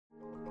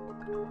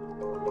Hi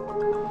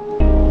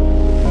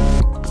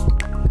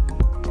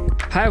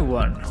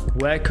everyone,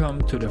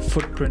 welcome to the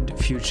Footprint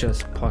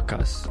Futures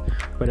podcast,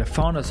 where the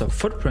founders of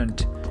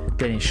Footprint,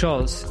 Danny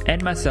Scholz,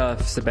 and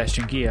myself,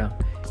 Sebastian Gier,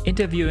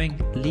 interviewing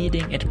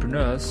leading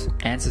entrepreneurs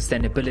and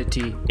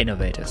sustainability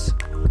innovators.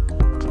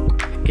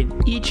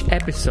 In each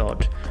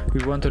episode,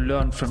 we want to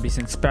learn from these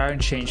inspiring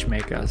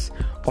changemakers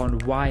on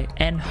why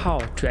and how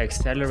to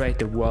accelerate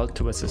the world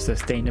towards a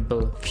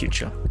sustainable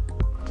future.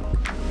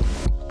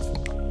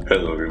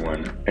 Hello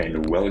everyone,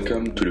 and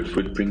welcome to the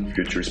Footprint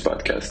Futures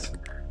podcast.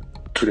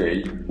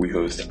 Today, we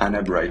host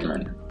Anna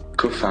Brightman,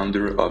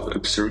 co-founder of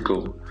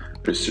Upcircle,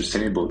 a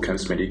sustainable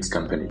cosmetics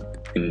company.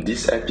 In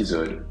this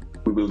episode,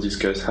 we will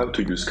discuss how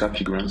to use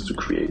coffee grounds to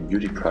create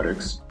beauty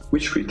products,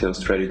 which retail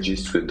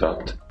strategies to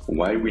adopt,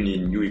 why we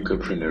need new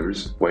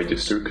ecopreneurs, why the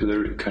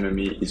circular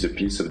economy is a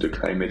piece of the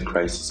climate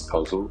crisis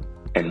puzzle,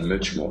 and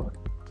much more.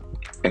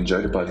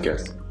 Enjoy the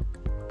podcast.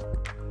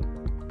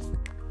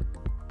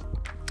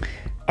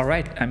 All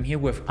right, I'm here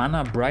with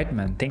Anna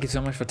Brightman. Thank you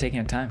so much for taking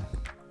your time.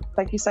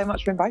 Thank you so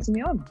much for inviting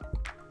me on.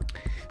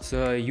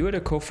 So you're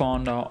the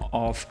co-founder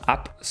of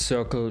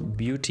Upcircle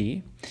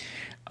Beauty,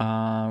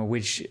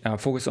 which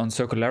focus on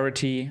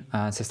circularity,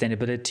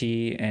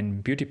 sustainability,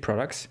 and beauty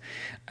products.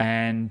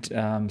 And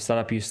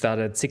startup you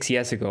started 6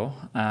 years ago.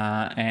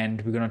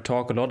 And we're going to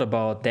talk a lot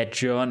about that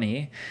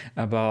journey,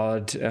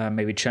 about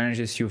maybe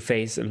challenges you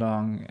face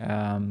along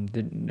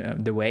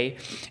the way,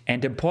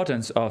 and the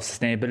importance of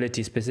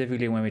sustainability,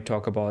 specifically when we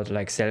talk about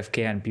like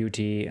self-care and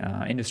beauty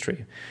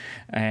industry.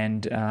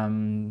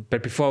 And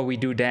but before we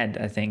do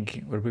that, I think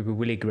it would be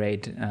really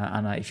great,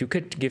 Anna, if you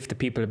could give the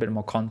people a bit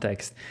more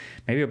context,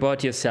 maybe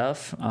about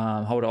yourself,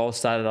 how it all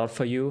started out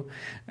for you,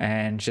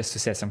 and just to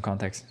set some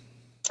context.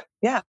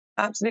 Yeah,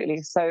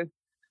 absolutely. So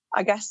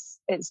I guess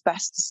it's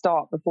best to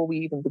start before we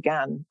even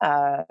began.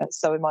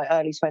 So in my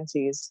early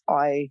 20s,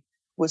 I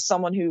was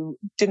someone who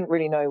didn't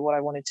really know what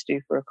I wanted to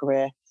do for a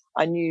career.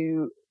 I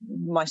knew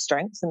my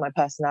strengths and my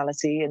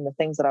personality and the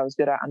things that I was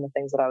good at and the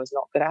things that I was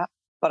not good at,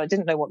 but I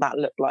didn't know what that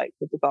looked like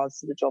with regards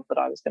to the job that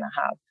I was going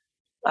to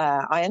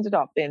have. I ended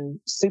up in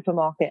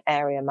supermarket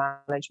area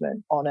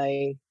management on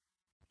a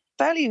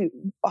fairly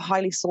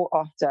highly sought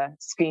after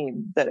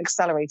scheme that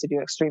accelerated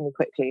you extremely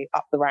quickly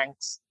up the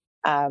ranks.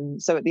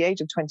 So at the age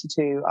of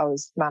 22, I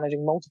was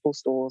managing multiple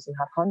stores and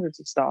had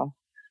hundreds of staff,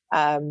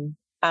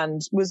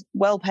 and was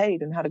well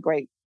paid and had a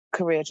great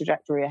career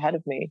trajectory ahead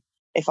of me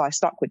if I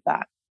stuck with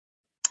that.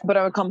 But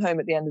I would come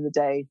home at the end of the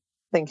day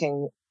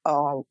thinking,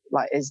 oh,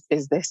 like, is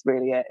this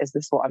really it? Is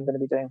this what I'm going to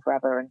be doing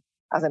forever? And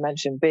as I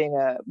mentioned, being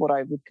what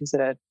I would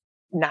consider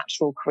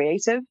natural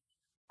creative,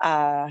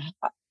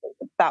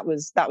 that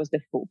was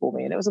difficult for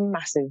me. And it was a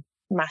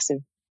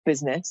massive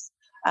business,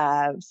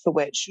 for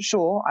which,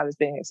 sure, I was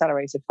being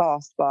accelerated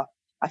fast, but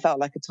I felt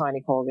like a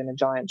tiny cog in a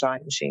giant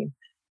machine.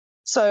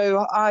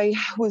 So I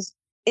was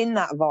in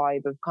that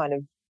vibe of kind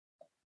of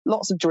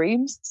lots of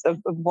dreams of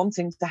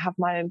wanting to have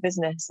my own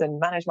business and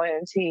manage my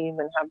own team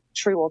and have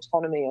true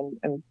autonomy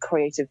and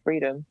creative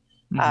freedom.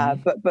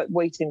 But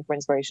waiting for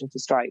inspiration to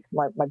strike.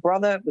 My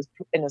brother was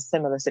in a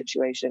similar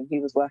situation. He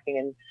was working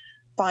in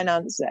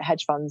finance at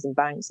hedge funds and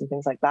banks and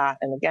things like that.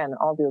 And again,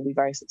 arguably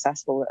very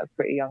successful at a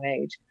pretty young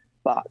age,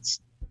 but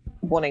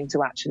wanting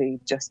to actually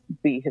just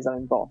be his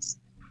own boss.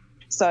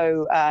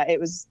 So it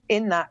was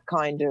in that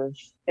kind of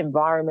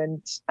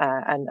environment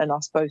and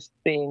us both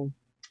being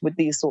with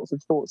these sorts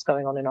of thoughts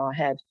going on in our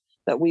head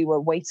that we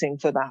were waiting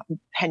for that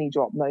penny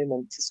drop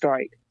moment to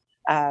strike.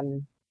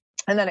 And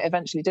then it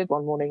eventually did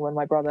one morning when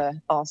my brother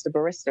asked a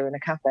barista in a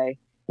cafe,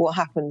 what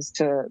happens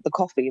to the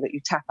coffee that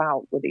you tap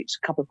out with each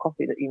cup of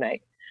coffee that you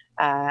make?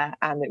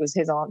 And it was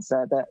his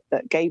answer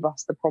that gave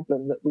us the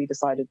problem that we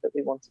decided that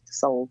we wanted to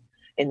solve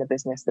in the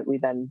business that we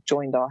then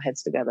joined our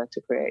heads together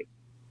to create.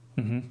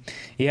 Mm-hmm.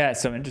 Yeah,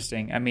 so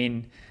interesting. I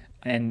mean,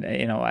 and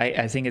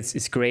I think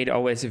it's great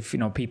always if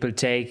people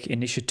take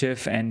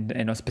initiative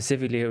and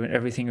specifically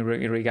everything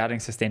regarding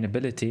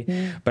sustainability.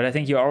 But I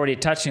think you're already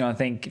touching on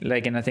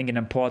an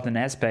important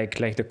aspect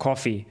like the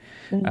coffee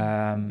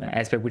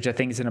aspect, which I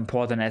think is an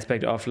important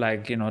aspect of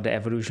the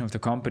evolution of the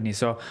company.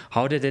 So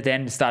how did it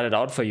then start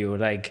out for you?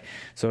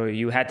 So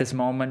you had this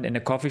moment in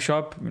a coffee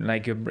shop,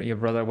 like your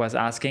brother was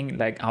asking,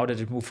 how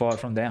did it move forward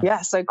from there? Yeah,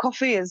 so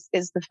coffee is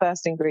the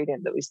first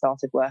ingredient that we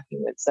started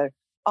working with. So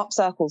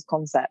Upcircle's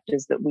concept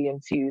is that we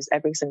infuse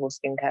every single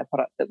skincare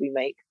product that we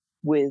make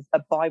with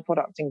a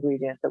byproduct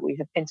ingredient that we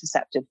have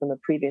intercepted from a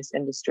previous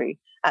industry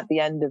at the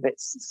end of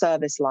its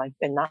service life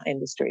in that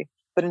industry,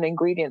 but an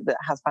ingredient that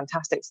has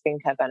fantastic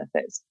skincare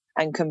benefits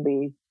and can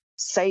be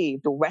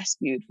saved or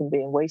rescued from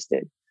being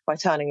wasted by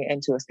turning it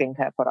into a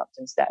skincare product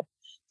instead.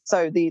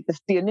 So the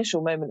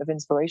initial moment of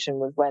inspiration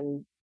was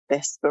when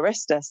this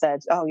barista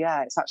said, oh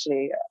yeah, it's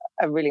actually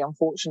a really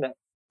unfortunate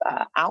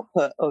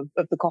output of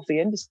the coffee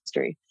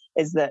industry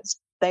is that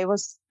they were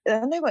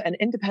an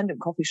independent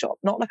coffee shop,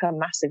 not like a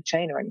massive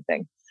chain or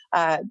anything.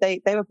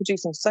 They were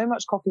producing so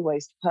much coffee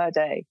waste per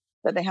day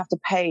that they have to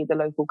pay the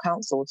local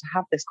council to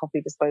have this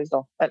coffee disposed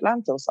of at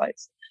landfill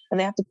sites. And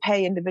they have to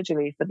pay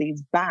individually for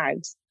these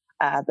bags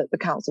that the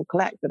council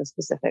collect that are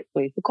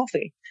specifically for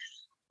coffee.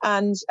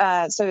 And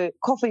so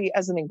coffee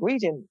as an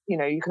ingredient, you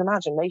know, you can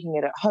imagine making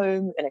it at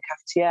home in a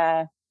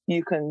cafetiere.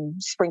 You can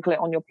sprinkle it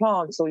on your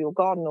plants or your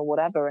garden or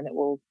whatever, and it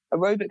will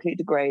aerobically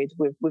degrade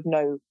with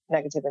no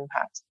negative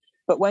impact.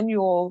 But when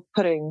you're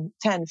putting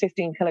 10,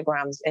 15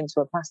 kilograms into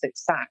a plastic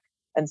sack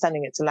and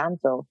sending it to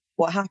landfill,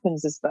 what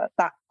happens is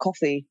that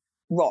coffee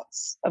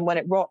rots. And when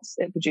it rots,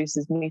 it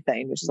produces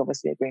methane, which is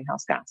obviously a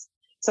greenhouse gas.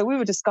 So we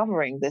were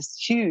discovering this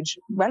huge,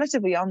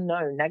 relatively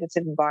unknown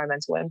negative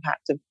environmental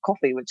impact of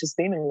coffee, which is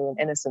seemingly an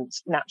innocent,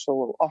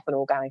 natural, often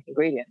organic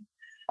ingredient.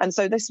 And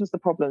so this was the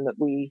problem that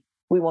we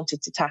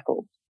wanted to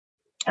tackle.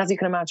 As you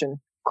can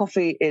imagine,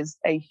 coffee is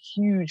a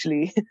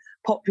hugely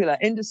popular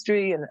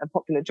industry and a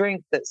popular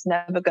drink that's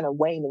never going to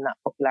wane in that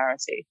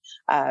popularity.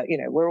 You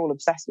know, we're all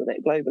obsessed with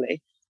it globally.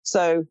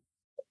 So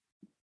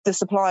the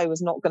supply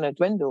was not going to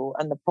dwindle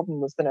and the problem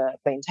was going to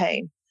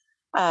maintain.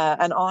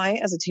 And I,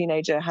 as a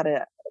teenager, had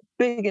a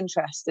big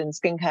interest in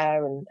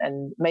skincare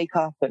and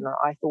makeup. And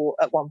I thought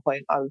at one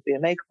point I would be a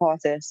makeup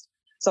artist.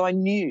 So I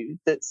knew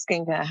that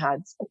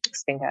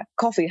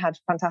coffee had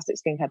fantastic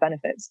skincare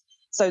benefits.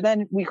 So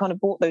then we kind of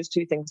brought those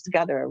two things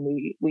together and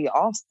we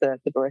asked the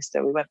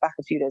barista, we went back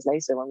a few days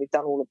later when we'd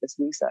done all of this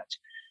research,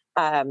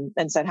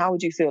 and said, how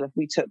would you feel if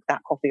we took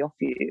that coffee off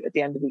you at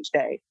the end of each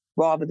day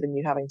rather than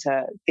you having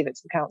to give it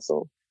to the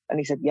council? And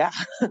he said, yeah,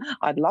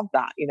 I'd love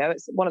that. You know,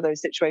 it's one of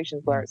those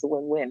situations where it's a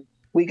win-win.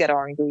 We get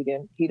our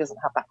ingredient. He doesn't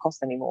have that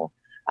cost anymore.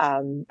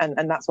 And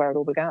that's where it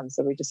all began.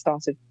 So we just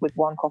started with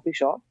one coffee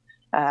shop,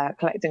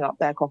 collecting up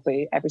their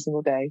coffee every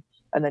single day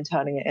and then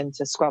turning it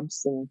into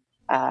scrubs and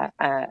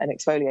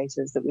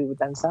exfoliators that we would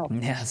then sell.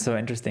 Yeah, so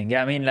interesting.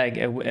 Yeah, I mean, like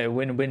a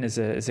win-win is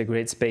a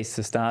great space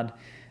to start.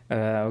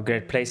 A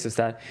great place to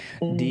start.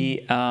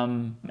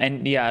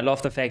 And yeah, I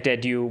love the fact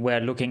that you were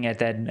looking at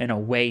that, you know,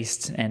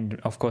 waste, and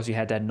of course you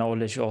had that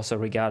knowledge also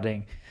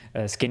regarding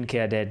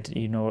skincare, that,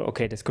 you know,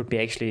 okay, this could be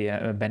actually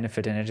a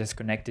benefit, and I just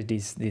connected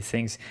these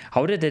things.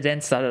 How did it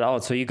then start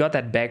out? So you got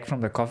that bag from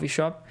the coffee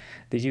shop.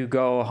 Did you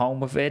go home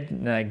with it?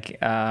 Like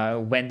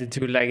went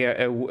into like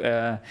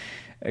a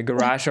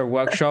garage or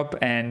workshop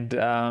and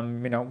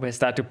you know, we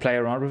start to play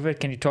around with it?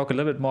 Can you talk a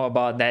little bit more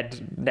about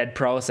that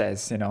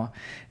process, you know?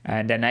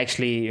 And then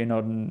actually, you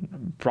know,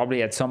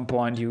 probably at some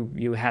point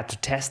you had to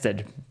test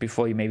it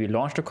before you maybe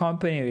launched a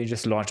company, or you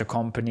just launched a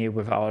company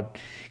without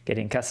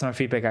getting customer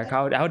feedback. Like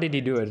how did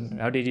you do it?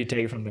 How did you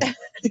take it from there?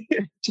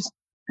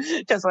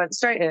 just went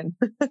straight in.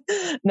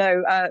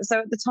 No, so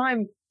at the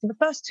time, for the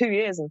first 2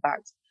 years, in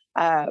fact,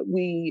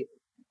 we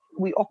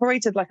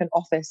operated like an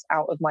office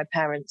out of my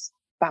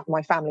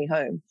family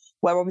home,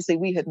 where obviously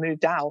we had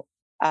moved out.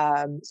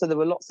 So there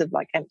were lots of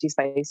like empty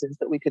spaces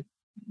that we could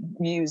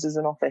use as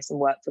an office and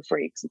work for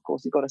free. Because of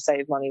course you've got to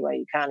save money where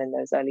you can in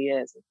those early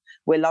years.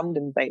 We're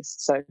London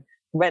based, so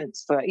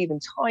rents for even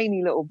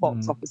tiny little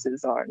box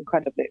offices are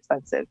incredibly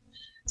expensive.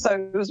 So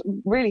it was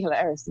really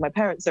hilarious. My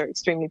parents are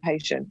extremely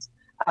patient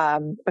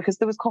because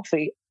there was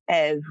coffee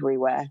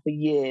everywhere for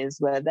years,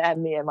 where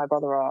me and my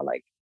brother are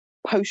like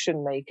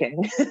potion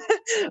making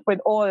with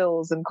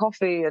oils and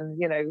coffee and,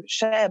 you know,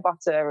 shea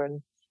butter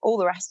and all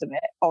the rest of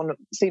it on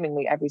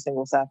seemingly every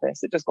single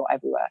surface. It just got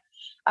everywhere.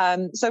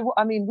 So,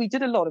 I mean, we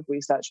did a lot of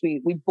research.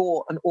 We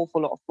bought an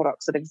awful lot of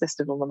products that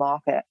existed on the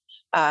market.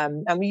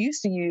 And we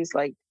used to use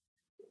like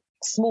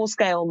small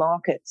scale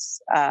markets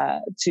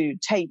to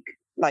take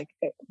like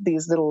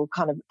these little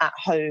kind of at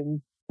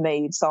home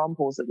made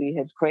samples that we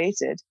had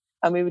created.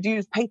 And we would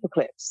use paper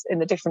clips in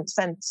the different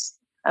scents,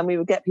 and we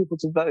would get people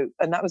to vote.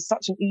 And that was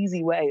such an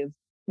easy way of,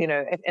 you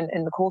know,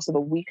 in the course of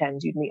a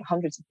weekend, you'd meet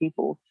hundreds of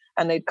people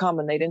and they'd come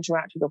and they'd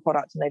interact with your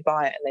product and they'd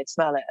buy it and they'd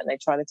smell it and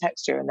they'd try the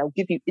texture and they'll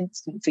give you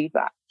instant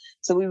feedback.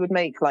 So we would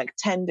make like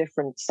 10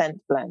 different scent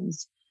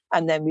blends,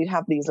 and then we'd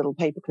have these little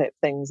paperclip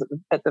things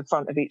at the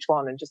front of each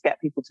one and just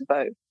get people to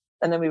vote.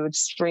 And then we would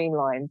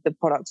streamline the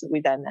products that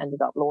we then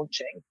ended up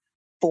launching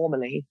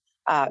formally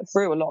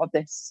through a lot of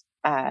this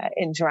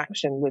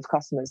interaction with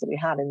customers that we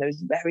had in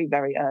those very,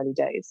 very early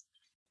days.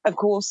 Of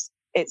course,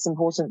 it's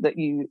important that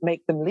you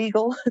make them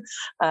legal.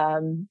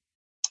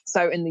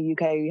 So in the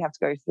UK, you have to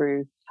go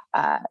through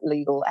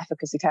legal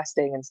efficacy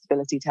testing and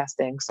stability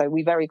testing. So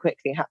we very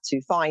quickly had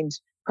to find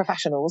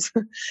professionals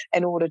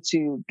in order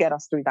to get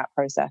us through that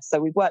process. So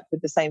we've worked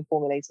with the same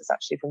formulators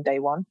actually from day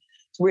one.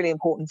 It's really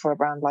important for a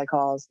brand like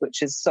ours,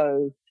 which is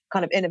so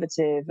kind of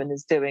innovative and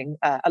is doing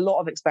a lot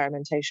of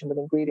experimentation with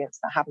ingredients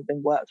that haven't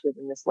been worked with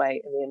in this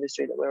way in the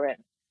industry that we're in.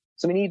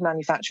 So we need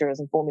manufacturers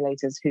and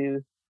formulators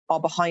who are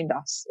behind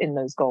us in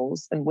those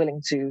goals and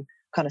willing to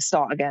kind of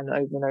start again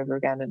over and over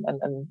again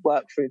and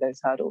work through those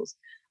hurdles.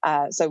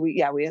 So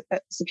we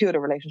secured a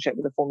relationship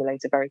with a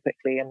formulator very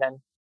quickly, and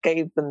then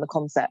gave them the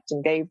concept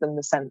and gave them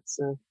the sense,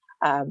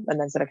 and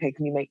then said, okay,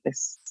 can you make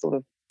this sort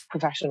of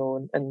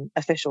professional and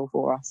official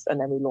for us. And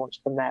then we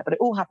launched from there. But it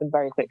all happened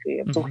very quickly.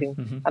 I'm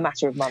talking a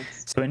matter of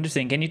months. So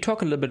interesting. Can you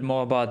talk a little bit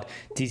more about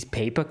these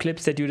paper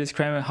clips that you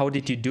described? How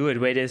did you do it?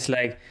 Where it's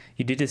like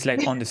you did this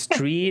like on the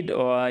street,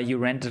 or you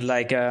rented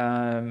like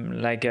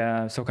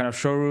some kind of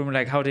showroom?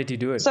 Like, how did you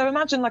do it? So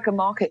imagine like a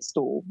market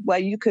stall where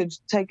you could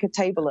take a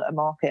table at a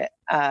market,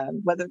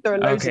 where there are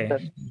loads of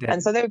them.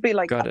 And so they would be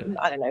like, I don't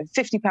know,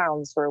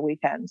 £50 for a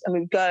weekend. And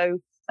we'd go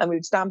and we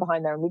would stand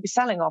behind there and we'd be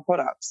selling our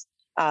products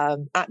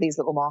at these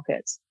little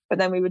markets. But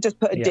then we would just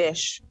put a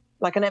dish,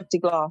 like an empty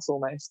glass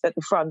almost, at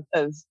the front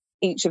of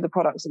each of the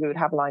products that we would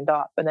have lined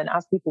up. And then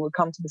as people would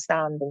come to the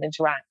stand and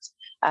interact,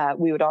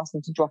 we would ask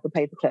them to drop a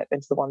paperclip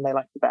into the one they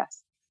liked the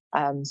best.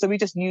 So we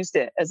just used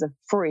it as a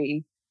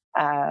free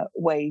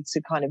way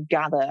to kind of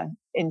gather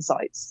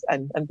insights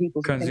and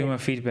people's consumer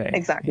feedback.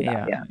 Exactly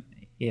that,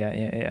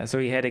 Yeah. So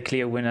he had a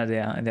clear winner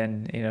there, and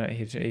then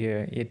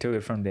he took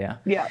it from there.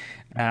 Yeah.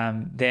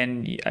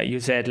 Then you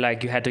said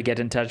like you had to get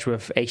in touch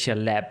with Asia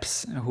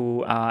Labs,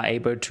 who are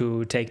able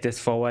to take this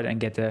forward and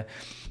get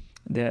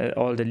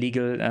all the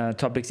legal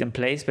topics in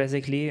place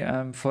basically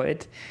for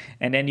it.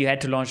 And then you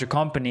had to launch a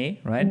company,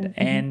 right? Mm-hmm.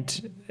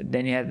 And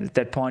then you had at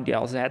that point you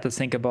also had to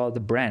think about the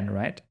brand,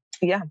 right?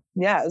 Yeah,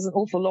 there's an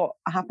awful lot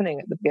happening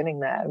at the beginning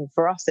there. And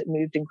for us, it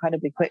moved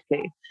incredibly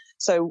quickly.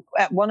 So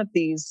at one of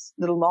these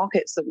little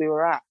markets that we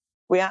were at,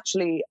 we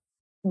actually,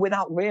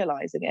 without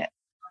realizing it,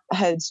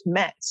 had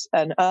met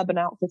an Urban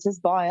Outfitters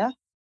buyer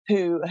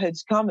who had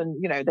come and,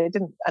 they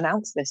didn't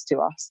announce this to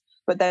us.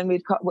 But then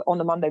on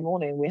the Monday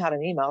morning, we had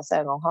an email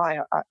saying, oh, hi,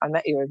 I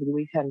met you over the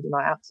weekend and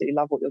I absolutely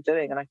love what you're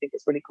doing. And I think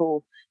it's really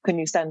cool. Can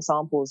you send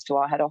samples to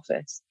our head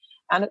office?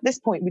 And at this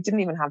point, we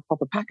didn't even have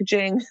proper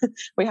packaging.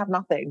 We had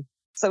nothing.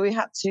 So we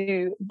had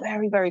to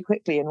very, very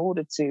quickly, in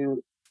order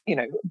to,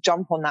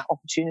 jump on that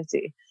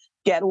opportunity,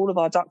 get all of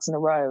our ducks in a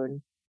row.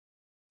 And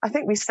I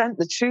think we sent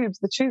the tubes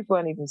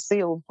weren't even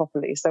sealed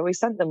properly. So we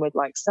sent them with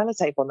like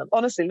sellotape on them.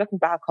 Honestly, looking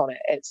back on it,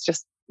 it's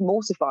just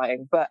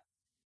mortifying, but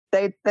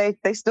they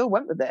still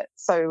went with it.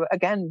 So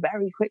again,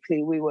 very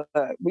quickly, we were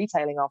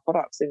retailing our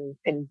products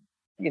in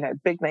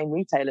big name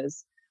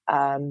retailers.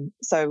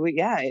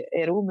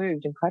 It all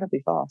moved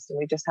incredibly fast, and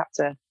we just had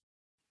to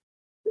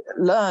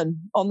learn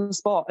on the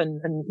spot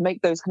and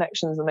make those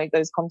connections and make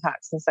those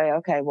contacts and say,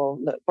 okay, well,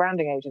 look,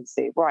 branding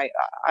agency, right?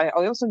 I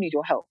also need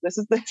your help. This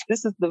is the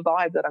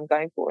vibe that I'm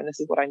going for, and this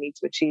is what I need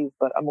to achieve.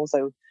 But I'm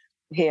also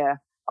here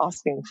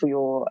asking for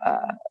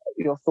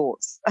your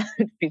thoughts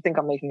if you think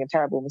I'm making a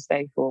terrible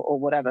mistake or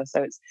whatever.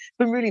 So it's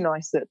been really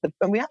nice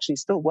and we actually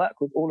still work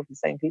with all of the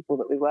same people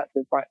that we worked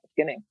with right at the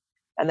beginning,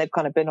 and they've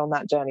kind of been on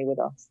that journey with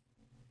us.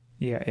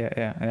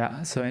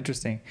 Yeah. So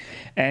interesting.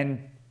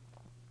 And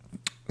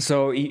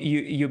so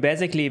you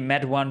basically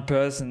met one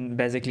person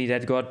basically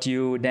that got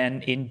you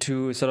then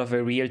into sort of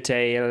a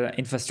retail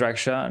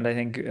infrastructure, and I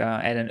think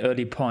at an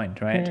early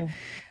point, right?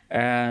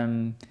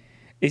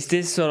 Is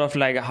this sort of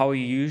like how do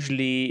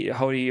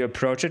you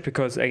approach it?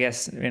 Because I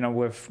guess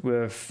with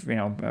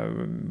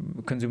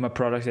consumer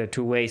products, there are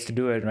two ways to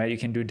do it, right? You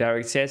can do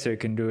direct sales, or you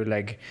can do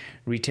like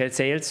retail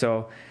sales.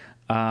 So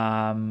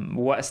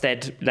was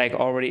that like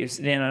already,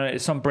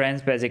 some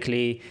brands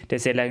basically, they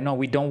say like, no,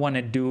 we don't want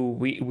to do,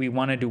 we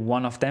want to do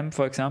one of them,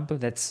 for example.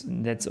 That's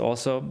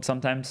also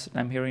sometimes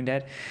I'm hearing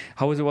that.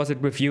 How was it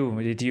with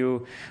you? Did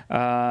you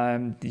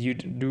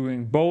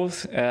doing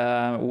both?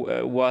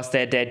 Was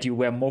that you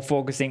were more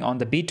focusing on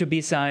the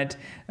B2B side?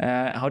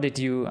 How did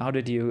you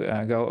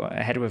go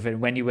ahead with it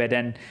when you were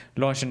then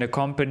launching the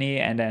company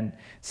and then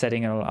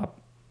setting it all up?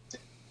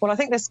 Well, I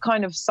think this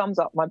kind of sums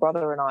up my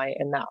brother and I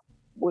in that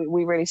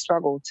we really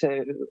struggle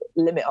to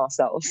limit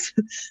ourselves.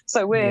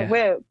 So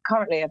we're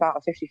currently about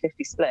a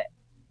 50-50 split,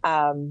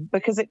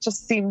 because it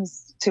just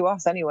seems to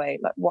us anyway,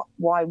 like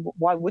why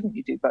wouldn't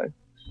you do both?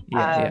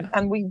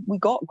 And we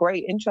got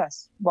great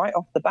interest right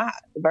off the bat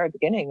at the very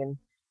beginning. And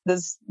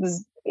there's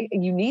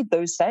you need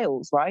those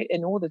sales, right,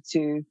 in order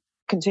to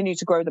continue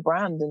to grow the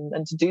brand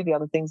and to do the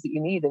other things that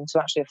you need and to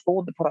actually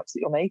afford the products that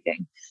you're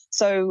making.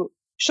 So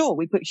sure,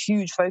 we put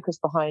huge focus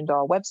behind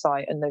our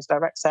website and those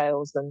direct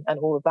sales and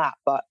all of that.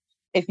 But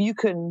if you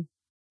can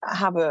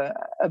have a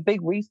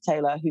big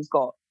retailer who's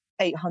got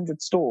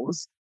 800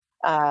 stores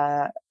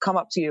come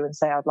up to you and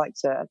say, I'd like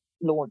to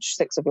launch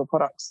 6 of your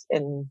products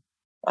in,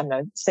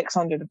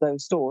 600 of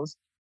those stores,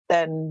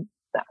 then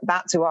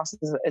that to us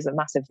is a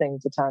massive thing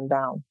to turn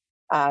down.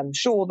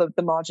 Sure,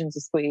 the margins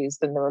are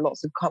squeezed and there are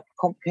lots of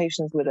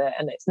complications with it,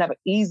 and it's never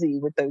easy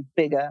with those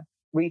bigger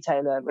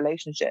retailer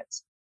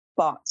relationships.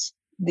 But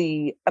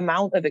the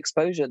amount of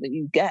exposure that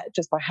you get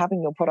just by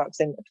having your products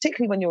in,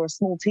 particularly when you're a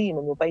small team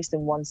and you're based in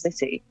one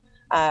city,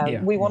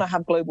 we want to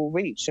have global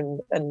reach,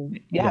 and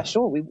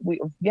sure, we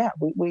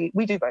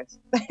do both.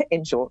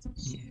 In short.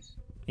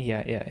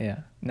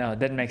 Yeah. No,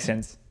 that makes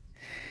sense.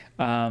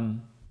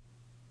 And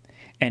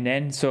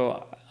then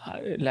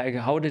like,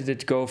 how did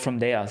it go from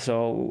there?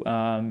 So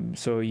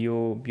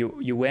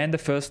you were in the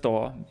first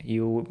store.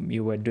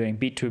 You were doing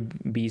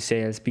B2B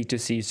sales,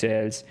 B2C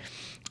sales.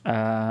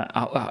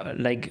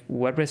 Like,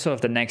 what were sort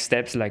of the next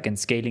steps, like in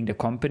scaling the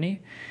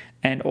company?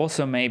 And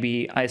also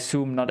maybe, I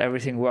assume, not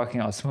everything working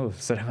out smooth.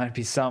 So there might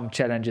be some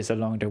challenges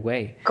along the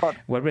way. God.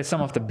 What were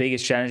some of the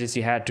biggest challenges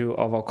you had to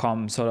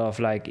overcome sort of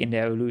like in the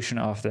evolution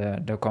of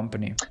the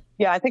company?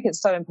 Yeah, I think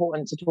it's so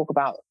important to talk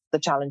about the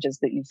challenges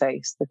that you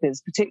face,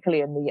 because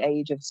particularly in the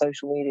age of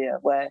social media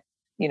where,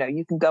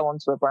 you can go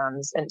onto a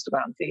brand's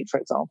Instagram feed,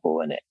 for example,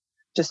 and it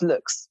just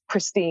looks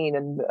pristine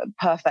and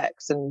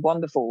perfect and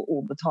wonderful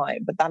all the time.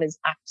 But that is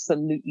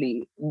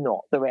absolutely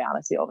not the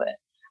reality of it.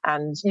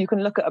 And you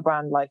can look at a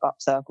brand like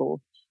Upcircle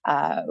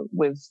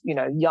with,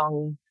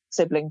 young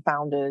sibling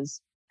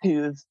founders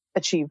who've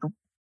achieved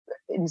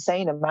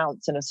insane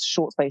amounts in a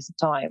short space of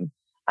time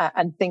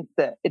and think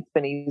that it's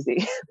been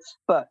easy.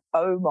 But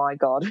oh my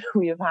God,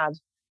 we have had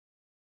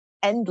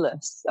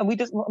endless. And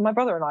my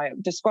brother and I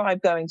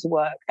describe going to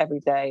work every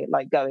day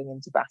like going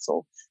into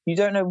battle. You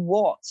don't know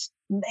what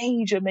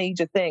major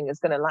thing is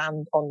going to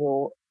land on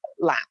your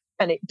lap.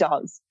 And it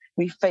does.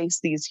 We face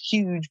these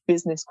huge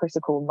business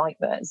critical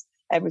nightmares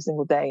every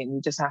single day, and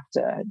you just have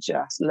to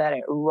let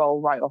it roll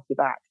right off your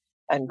back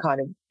and kind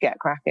of get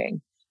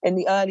cracking. In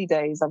the early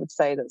days, I would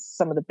say that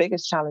some of the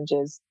biggest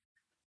challenges,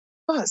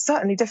 it's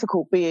certainly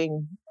difficult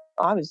being,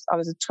 I was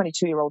a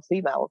 22-year-old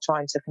female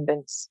trying to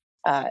convince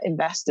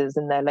investors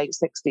in their late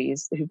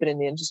 60s who've been in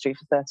the industry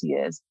for 30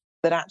 years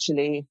that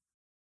actually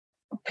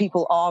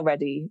people are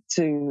ready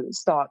to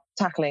start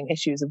tackling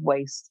issues of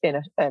waste in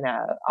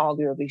a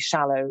arguably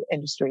shallow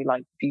industry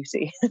like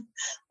beauty,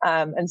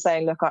 and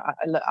saying, look,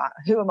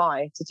 who am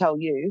I to tell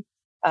you?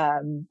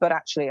 But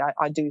actually,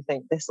 I do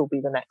think this will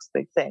be the next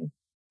big thing.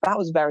 That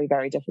was very,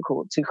 very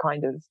difficult to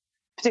kind of,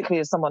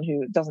 particularly as someone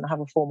who doesn't have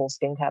a formal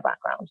skincare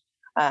background,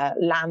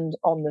 land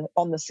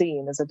on the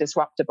scene as a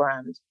disruptor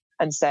brand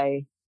and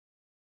say,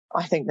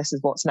 I think this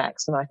is what's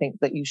next, and I think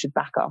that you should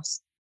back us.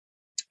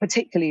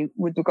 Particularly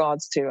with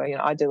regards to,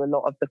 I do a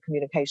lot of the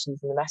communications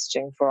and the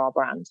messaging for our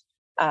brand.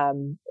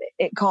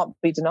 It can't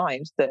be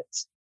denied that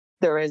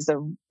there is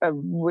a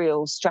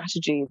real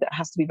strategy that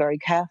has to be very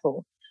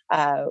careful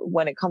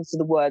when it comes to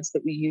the words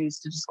that we use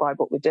to describe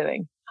what we're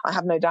doing. I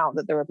have no doubt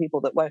that there are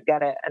people that won't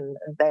get it, and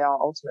they are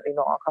ultimately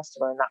not our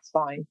customer, and that's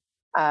fine.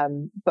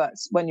 But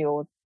when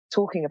you're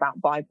talking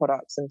about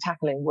byproducts and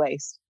tackling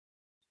waste,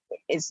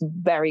 it's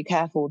very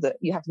careful that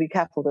you have to be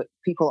careful that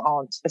people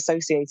aren't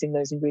associating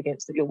those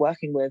ingredients that you're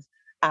working with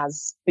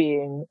as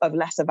being of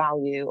lesser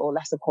value or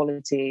lesser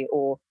quality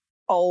or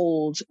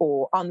old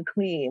or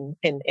unclean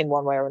in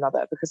one way or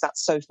another, because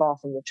that's so far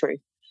from the truth.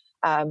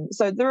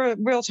 So there are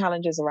real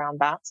challenges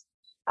around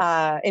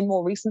that. In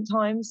more recent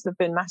times, there have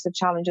been massive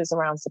challenges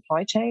around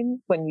supply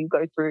chain when you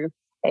go through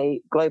a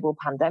global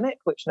pandemic,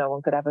 which no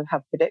one could ever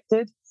have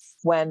predicted,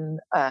 when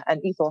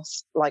an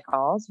ethos like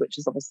ours, which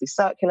is obviously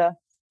circular,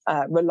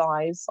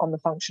 relies on the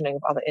functioning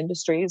of other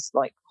industries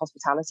like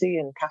hospitality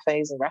and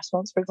cafes and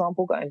restaurants, for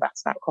example, going back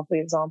to that coffee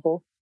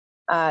example.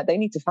 They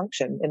need to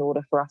function in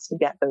order for us to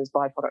get those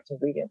byproduct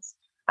ingredients.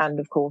 And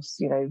of course,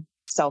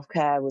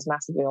 self-care was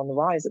massively on the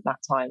rise at that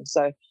time.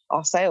 So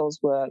our sales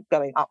were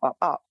going up,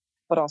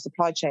 but our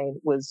supply chain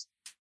was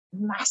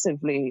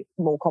massively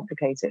more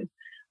complicated.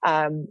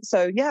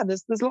 So yeah,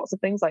 there's lots of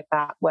things like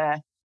that where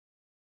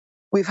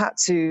we've had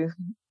to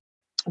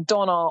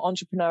don our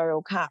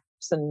entrepreneurial caps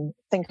and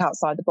think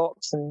outside the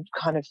box and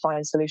kind of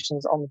find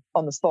solutions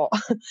on the spot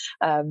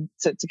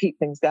to keep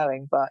things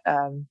going. But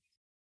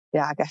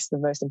yeah, I guess the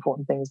most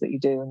important thing is that you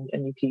do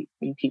and you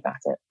keep at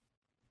it.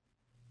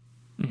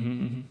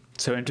 Mm-hmm.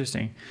 So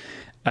interesting.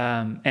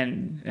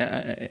 And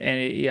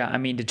yeah, I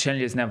mean, the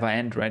challenges never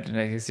end, right?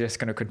 Like, it's just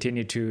going to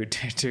continue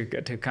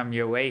to come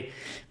your way.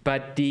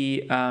 But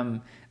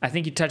I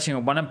think you're touching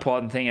on one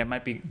important thing that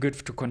might be good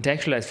to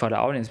contextualize for the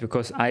audience,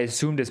 because I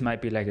assume this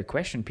might be like a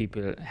question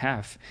people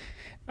have.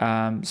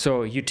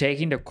 So you're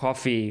taking the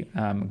coffee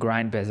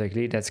grind,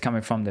 basically, that's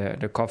coming from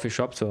the coffee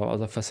shops or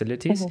other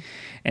facilities, mm-hmm.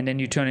 and then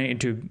you turn it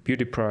into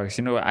beauty products.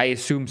 I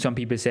assume some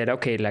people said,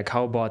 okay, like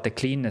how about the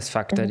cleanness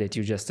factor mm-hmm. that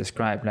you just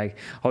described? Like,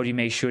 how do you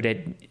make sure that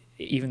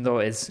even though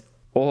it's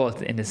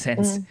old in a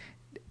sense, mm-hmm.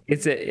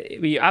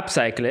 We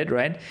upcycle it,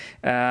 right?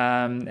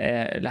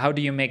 How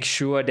do you make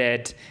sure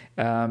that,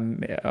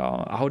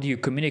 how do you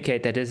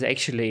communicate that is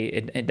actually,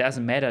 it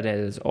doesn't matter that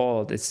it's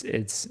old,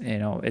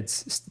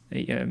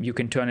 you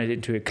can turn it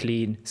into a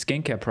clean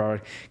skincare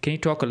product. Can you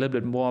talk a little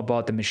bit more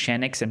about the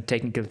mechanics and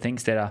technical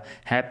things that are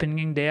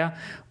happening there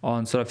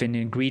on sort of an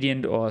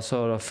ingredient or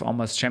sort of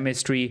almost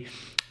chemistry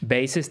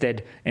basis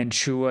that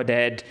ensure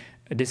that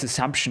this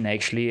assumption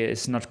actually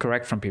is not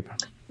correct from people?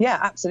 Yeah,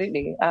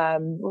 absolutely.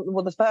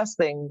 Well, the first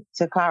thing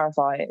to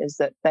clarify is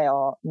that they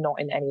are not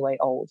in any way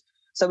old.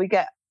 So we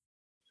get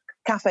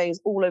cafes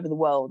all over the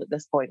world at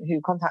this point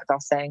who contact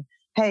us saying,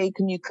 hey,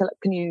 can you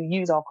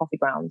use our coffee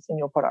grounds in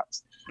your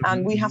products? Mm-hmm.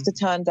 And we have to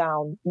turn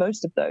down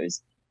most of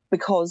those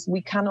because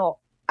we cannot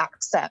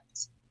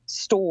accept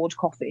stored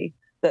coffee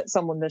that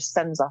someone just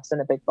sends us in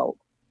a big bulk.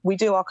 We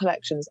do our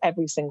collections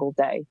every single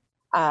day.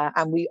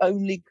 And we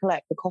only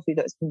collect the coffee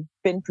that's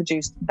been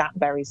produced that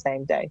very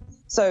same day.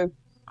 So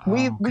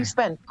we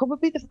spent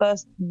probably the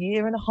first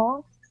year and a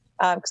half,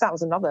 because that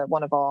was another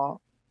one of our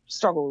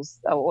struggles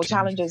or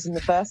challenges in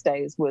the first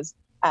days was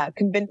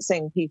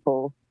convincing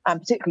people, and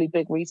particularly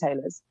big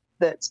retailers,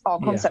 that our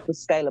concept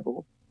was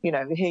scalable. You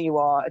know, here you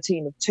are, a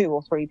team of 2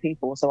 or 3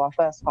 people. So our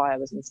first hire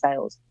was in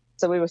sales.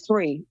 So we were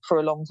 3 for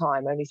a long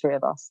time, only 3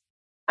 of us.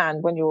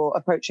 And when you're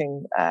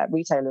approaching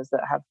retailers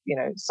that have, you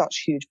know,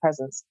 such huge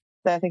presence,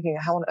 they're thinking,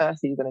 how on earth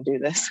are you going to do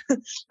this?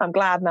 I'm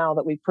glad now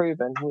that we've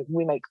proven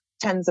we make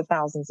tens of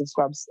thousands of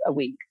scrubs a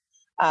week.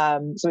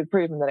 So we've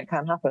proven that it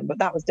can happen, but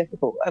that was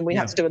difficult. And we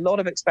had to do a lot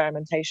of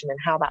experimentation in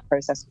how that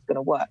process was going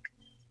to work.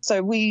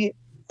 So we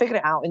figured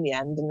it out in the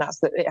end, and that's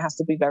that it has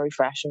to be very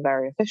fresh and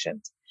very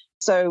efficient.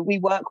 So we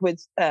work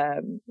with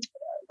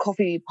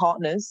coffee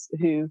partners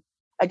who,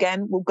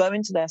 again, will go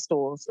into their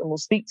stores and we'll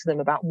speak to them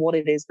about what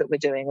it is that we're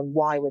doing and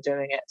why we're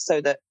doing it, so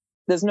that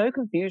there's no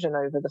confusion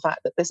over the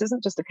fact that this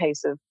isn't just a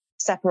case of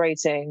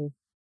separating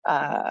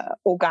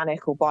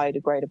organic or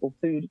biodegradable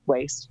food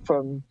waste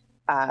from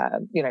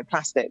you know,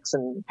 plastics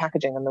and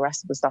packaging and the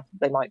rest of the stuff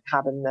that they might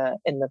have in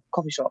the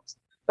coffee shops,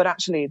 but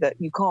actually that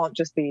you can't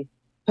just be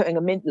putting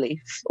a mint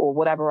leaf or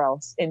whatever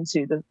else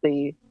into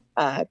the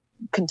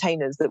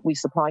containers that we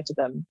supply to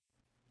them,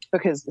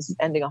 because this is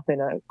ending up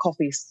in a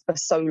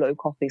solo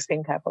coffee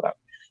skincare product.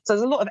 So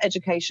there's a lot of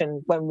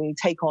education when we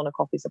take on a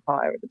coffee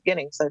supplier at the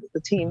beginning, so that the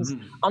teams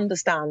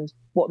understand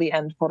what the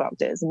end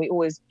product is. And we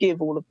always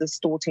give all of the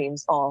store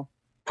teams our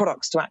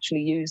products to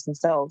actually use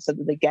themselves, so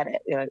that they get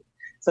it, you know,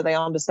 so they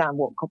understand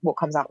what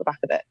comes out the back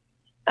of it.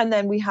 And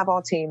then we have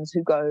our teams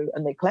who go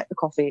and they collect the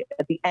coffee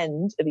at the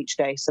end of each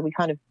day. So we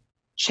kind of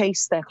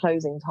chase their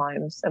closing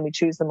times, and we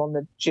choose them on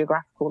the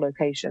geographical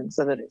location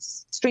so that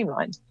it's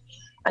streamlined.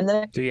 And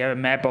then so you have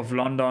a map of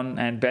London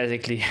and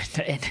basically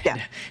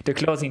the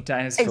closing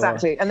times.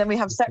 Exactly. And then we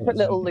have separate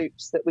little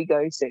loops that we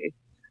go to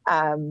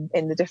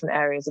in the different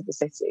areas of the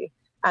city.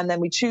 And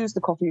then we choose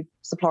the coffee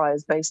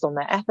suppliers based on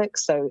their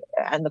ethics,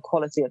 and the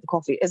quality of the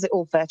coffee. Is it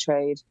all fair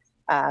trade?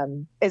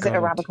 Is it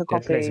Arabica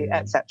coffee,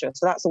 etc.?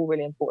 So that's all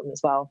really important as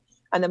well.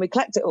 And then we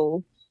collect it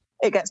all.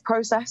 It gets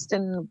processed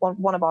in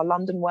one of our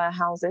London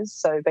warehouses.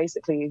 So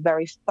basically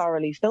very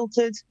thoroughly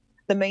filtered.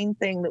 The main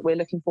thing that we're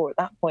looking for at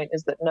that point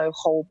is that no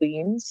whole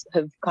beans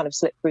have kind of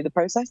slipped through the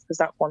process, because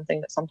that's one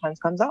thing that sometimes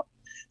comes up.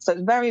 So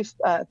it's very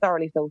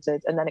thoroughly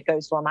filtered, and then it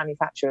goes to our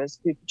manufacturers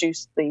who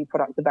produce the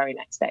product the very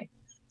next day.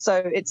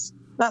 So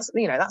that's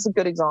a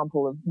good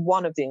example of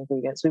one of the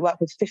ingredients. We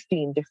work with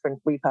 15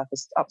 different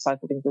repurposed,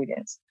 upcycled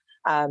ingredients.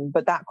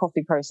 But that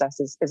coffee process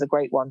is a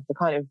great one for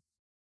kind of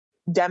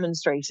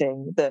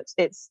demonstrating that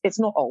it's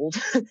not old.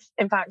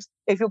 In fact,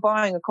 if you're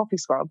buying a coffee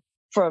scrub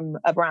from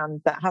a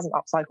brand that hasn't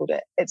upcycled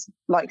it, it's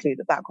likely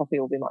that coffee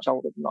will be much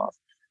older than ours.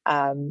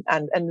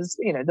 And there's,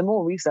 you know, the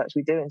more research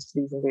we do into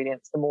these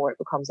ingredients, the more it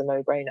becomes a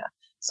no-brainer.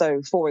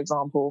 So, for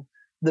example,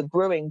 the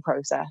brewing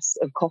process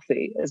of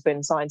coffee has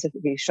been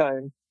scientifically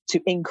shown to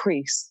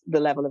increase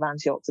the level of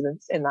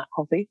antioxidants in that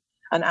coffee.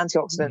 And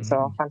antioxidants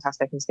are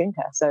fantastic in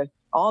skincare. So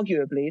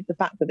arguably, the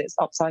fact that it's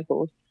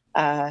upcycled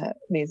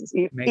means it's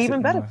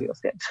even better for your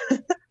skin.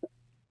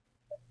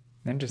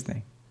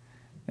 Interesting.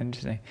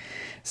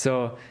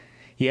 So,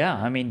 yeah,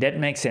 I mean, that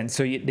makes sense.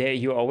 So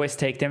you always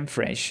take them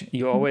fresh.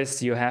 You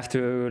have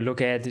to look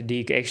at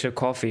the actual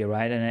coffee,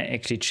 right? And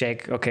actually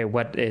check, okay,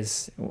 what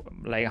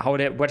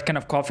kind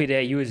of coffee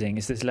they're using.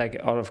 Is this like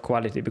out of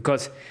quality?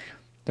 Because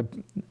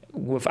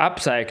with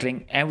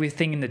upcycling,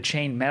 everything in the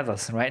chain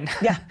matters, right?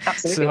 Yeah,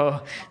 absolutely.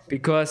 So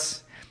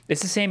because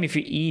it's the same if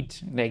you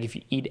eat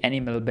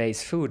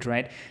animal-based food,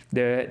 right?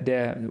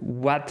 The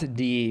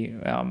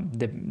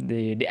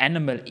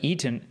animal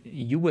eaten,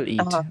 you will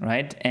eat,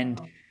 right?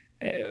 And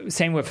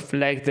same with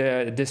like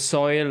the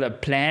soil a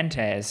plant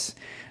has.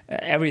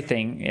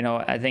 Everything, you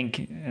know, I think,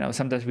 you know,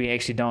 sometimes we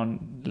actually don't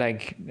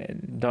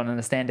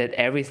understand that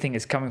everything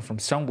is coming from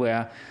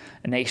somewhere,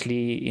 and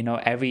actually, you know,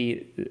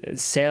 every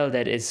cell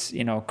that is,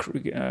 you know,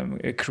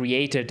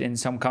 created in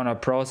some kind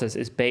of process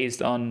is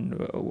based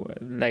on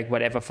like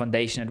whatever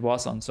foundation it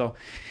was on. So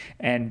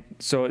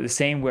the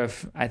same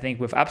with, I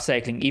think, with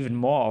upcycling even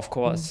more, of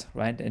course,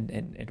 right? And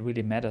it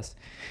really matters.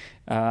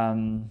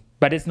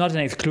 But it's not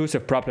an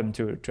exclusive problem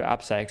to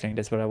upcycling.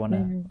 That's what I want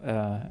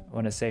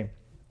to say.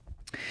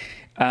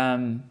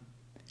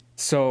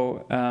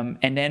 So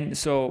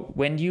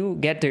when you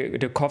get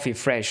the coffee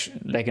fresh,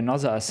 like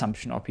another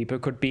assumption of people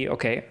could be,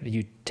 okay,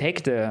 you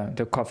take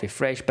the coffee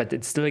fresh, but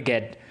it still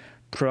get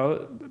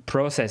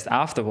processed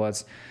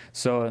afterwards.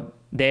 So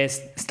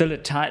there's still a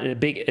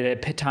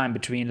big time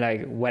between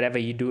like whatever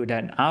you do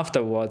then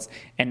afterwards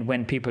and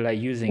when people are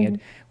using it.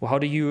 Well, how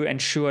do you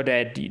ensure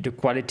that the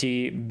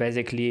quality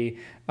basically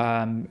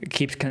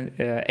keeps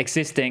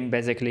existing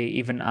basically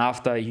even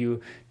after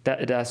you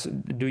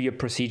do your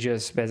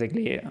procedures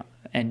basically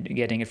and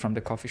getting it from the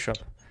coffee shop?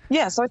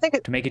 Yeah, so I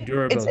think to make it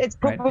durable. It's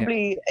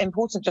probably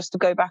important just to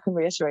go back and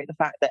reiterate the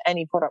fact that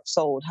any product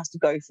sold has to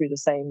go through the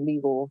same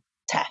legal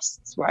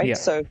tests, right? Yeah.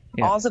 So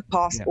ours have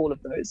passed all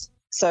of those.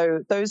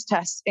 So those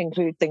tests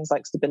include things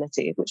like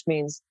stability, which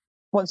means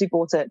once you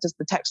bought it, does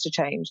the texture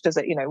change? Does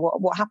it, you know,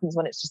 what happens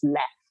when it's just left,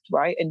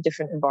 right, in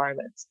different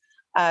environments?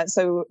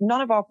 So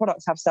none of our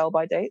products have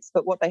sell-by dates,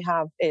 but what they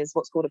have is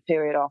what's called a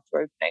period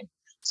after opening.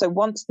 So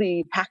once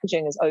the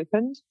packaging is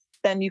opened,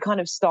 then you kind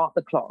of start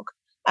the clock.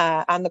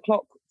 And the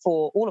clock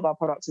for all of our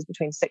products is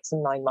between 6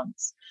 and 9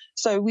 months.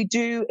 So we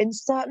do, in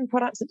certain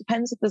products, it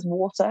depends if there's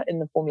water in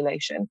the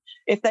formulation.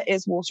 If there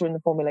is water in the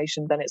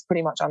formulation, then it's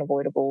pretty much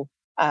unavoidable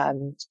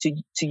to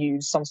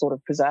use some sort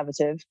of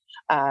preservative,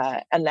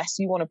 unless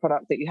you want a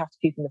product that you have to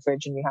keep in the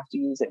fridge and you have to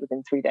use it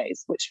within 3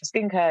 days, which for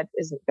skincare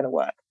isn't going to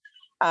work.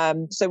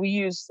 So we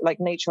use like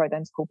nature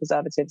identical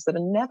preservatives that are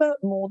never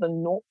more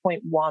than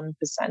 0.1%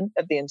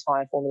 of the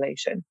entire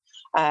formulation.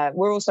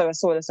 We're also a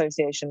Soil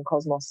Association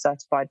Cosmos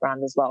certified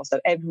brand as well. So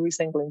every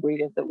single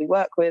ingredient that we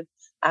work with,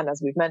 and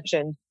as we've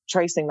mentioned,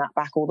 tracing that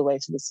back all the way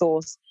to the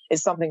source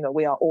is something that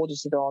we are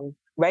audited on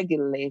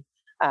regularly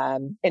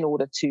in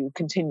order to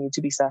continue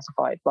to be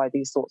certified by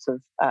these sorts of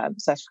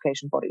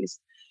certification bodies.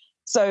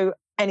 So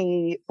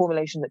any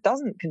formulation that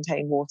doesn't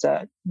contain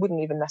water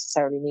wouldn't even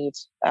necessarily need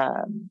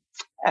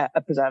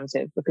a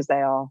preservative, because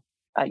they are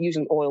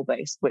usually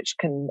oil-based, which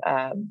can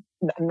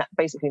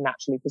basically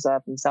naturally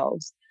preserve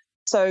themselves.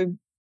 So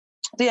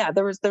yeah,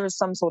 there is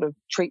some sort of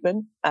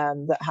treatment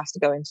that has to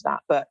go into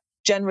that. But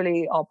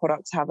generally, our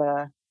products have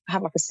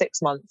like a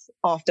 6 month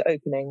after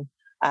opening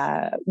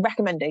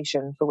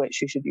recommendation for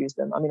which you should use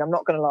them. I mean, I'm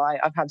not going to lie,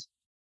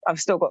 I've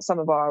still got some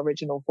of our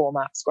original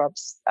format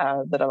scrubs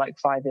that are like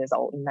 5 years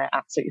old, and they're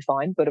absolutely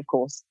fine. But of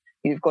course,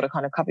 you've got to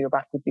kind of cover your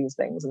back with these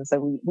things. And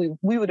so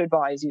we would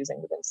advise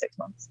using within 6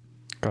 months.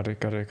 Got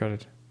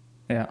it.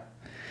 Yeah,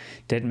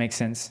 that makes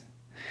sense.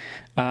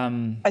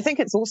 I think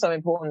it's also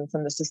important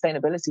from the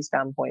sustainability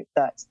standpoint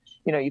that,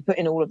 you put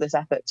in all of this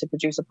effort to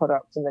produce a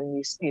product, and then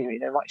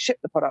you might ship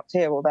the product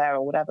here or there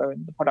or whatever,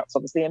 and the product's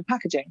obviously in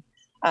packaging.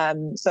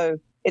 So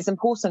it's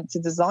important to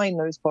design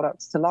those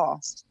products to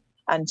last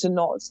and to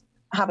not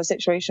have a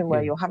situation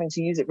where you're having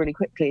to use it really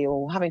quickly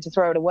or having to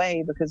throw it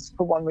away because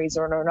for one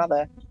reason or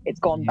another it's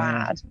gone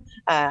bad,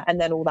 and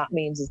then all that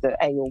means is that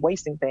you're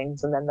wasting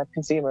things, and then the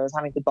consumer is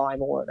having to buy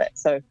more of it.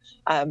 So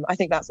I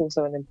think that's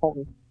also an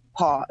important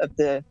part of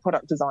the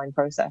product design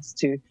process,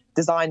 to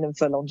design them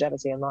for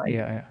longevity in mind.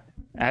 Yeah,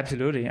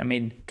 absolutely. I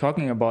mean,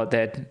 talking about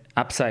that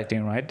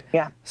upcycling, right?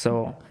 Yeah.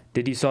 So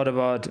did you thought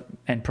about,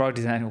 and product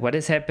design, what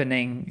is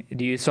happening?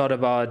 Do you thought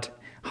about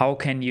how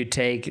can you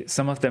take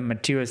some of the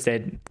materials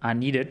that are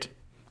needed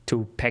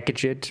to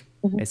package it,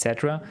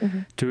 etc.,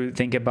 to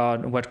think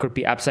about what could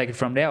be upcycled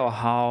from there, or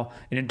how,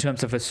 in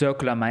terms of a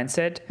circular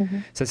mindset?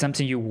 So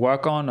something you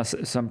work on, or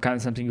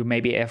something you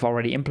maybe have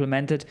already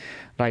implemented,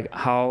 like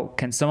how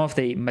can some of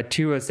the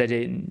materials that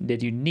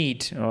you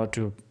need, or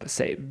to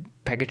say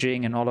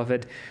packaging and all of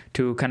it,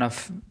 to kind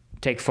of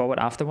take forward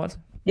afterwards?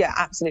 Yeah,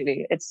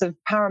 absolutely. It's of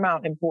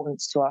paramount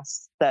importance to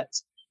us that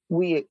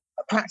we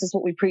practice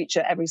what we preach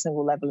at every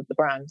single level of the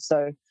brand.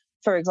 So,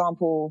 for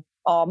example,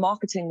 our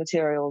marketing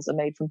materials are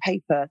made from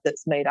paper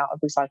that's made out of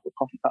recycled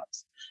coffee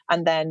cups.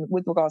 And then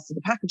with regards to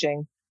the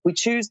packaging, we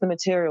choose the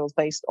materials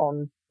based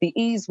on the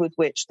ease with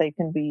which they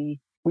can be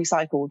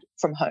recycled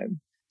from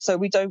home. So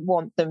we don't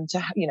want them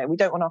to, we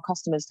don't want our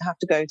customers to have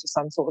to go to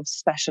some sort of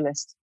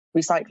specialist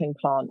recycling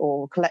plant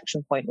or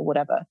collection point or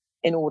whatever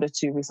in order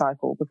to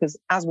recycle, because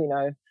as we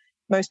know,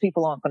 most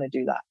people aren't going to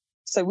do that.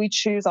 So we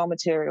choose our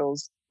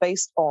materials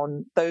based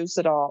on those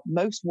that are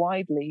most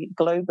widely,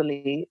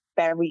 globally,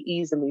 very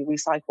easily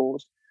recycled,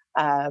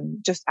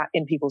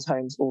 in people's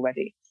homes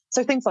already.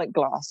 So things like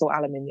glass or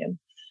aluminium.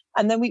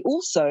 And then we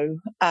also,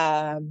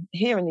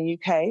 here in the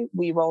UK,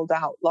 we rolled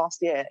out last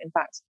year, in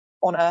fact,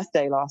 on Earth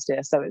Day last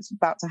year, so it's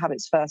about to have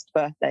its first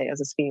birthday as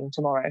a scheme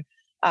tomorrow,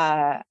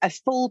 a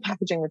full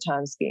packaging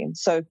return scheme.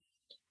 So,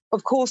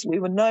 of course, we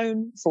were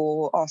known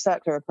for our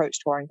circular approach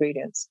to our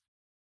ingredients,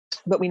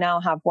 but we now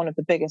have one of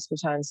the biggest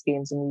return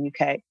schemes in the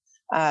UK,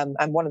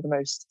 and one of the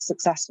most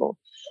successful.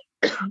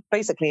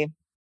 Basically,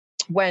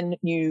 when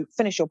you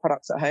finish your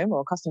products at home,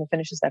 or a customer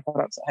finishes their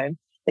products at home,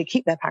 they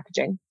keep their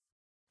packaging.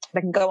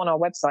 They can go on our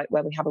website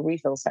where we have a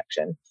refill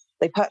section.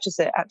 They purchase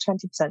it at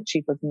 20%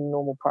 cheaper than the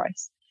normal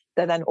price.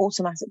 They're then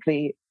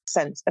automatically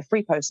sent a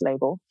free post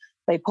label.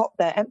 They pop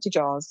their empty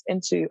jars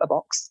into a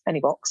box, any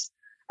box,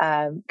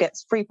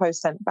 gets free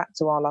post sent back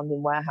to our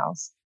London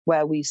warehouse,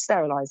 where we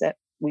sterilize it.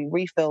 We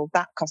refill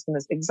that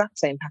customer's exact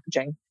same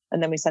packaging,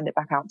 and then we send it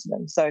back out to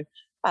them. So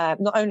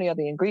not only are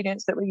the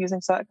ingredients that we're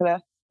using circular,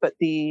 but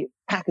the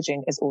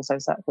packaging is also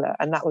circular.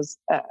 And that was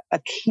a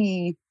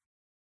key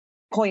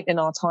point in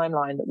our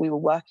timeline that we were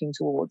working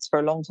towards for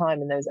a long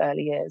time in those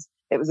early years.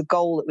 It was a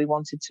goal that we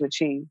wanted to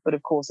achieve. But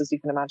of course, as you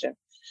can imagine,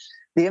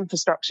 the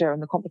infrastructure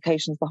and the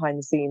complications behind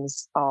the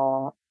scenes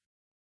are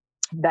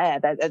there.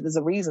 There's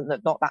a reason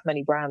that not that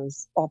many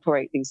brands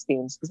operate these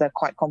schemes, because they're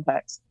quite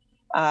complex.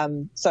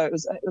 So it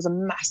was a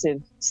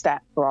massive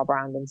step for our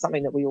brand, and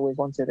something that we always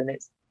wanted, and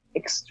it's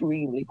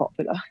extremely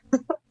popular.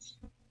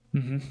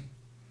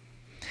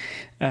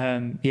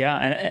 And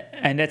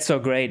that's so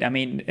great. I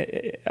mean,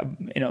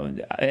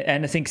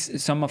 and I think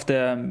some of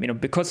the,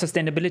 because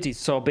sustainability is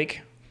so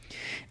big,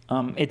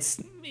 it's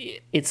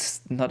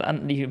not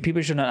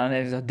people should not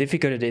understand how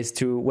difficult it is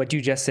to what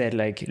you just said,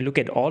 like look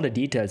at all the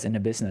details in the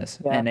business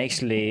and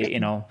actually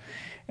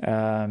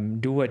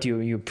do what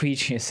you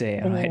preach, you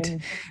say, right?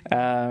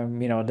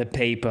 The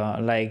paper,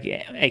 like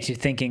actually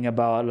thinking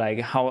about like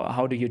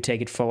how do you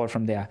take it forward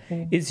from there.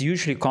 It's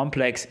usually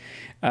complex.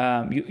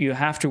 You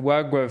have to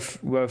work with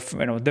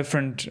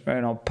different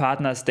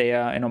partners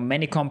there.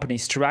 Many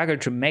companies struggle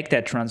to make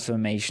that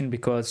transformation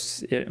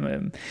because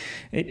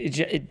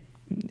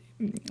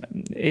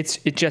it's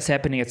just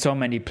happening at so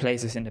many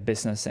places in the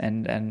business,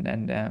 and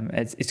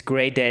it's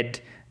great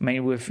that, I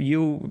mean, with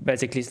you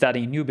basically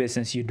starting a new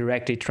business, you're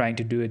directly trying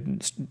to do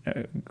it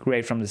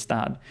great from the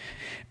start,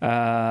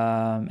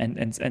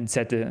 and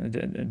set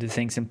the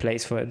things in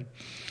place for it.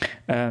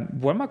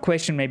 One more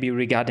question maybe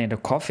regarding the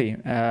coffee,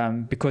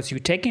 because you're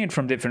taking it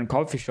from different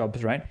coffee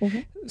shops, right?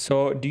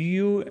 So do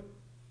you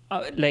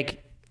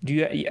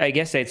I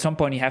guess at some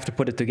point you have to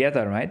put it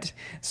together, right?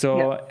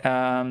 So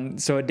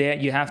so there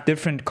you have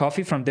different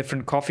coffee from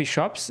different coffee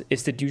shops.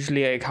 Is that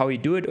usually like how you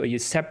do it, or you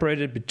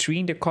separate it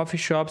between the coffee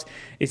shops?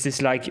 Is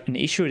this like an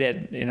issue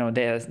that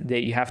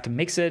that you have to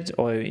mix it,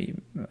 or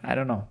I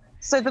don't know?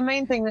 So the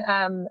main thing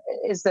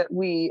is that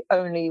we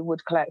only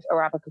would collect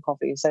Arabica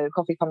coffee. So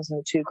coffee comes in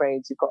the two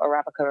grades. You've got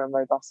Arabica and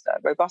Robusta.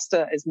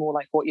 Robusta is more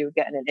like what you would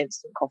get in an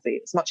instant coffee.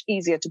 It's much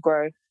easier to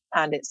grow,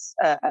 and it's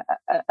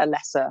a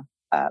lesser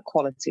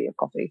quality of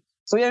coffee.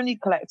 So we only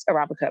collect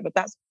Arabica, but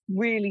that's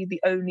really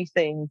the only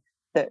thing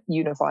that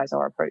unifies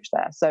our approach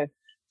there. So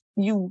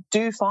you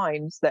do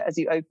find that as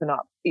you open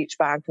up each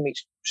bag from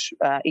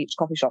each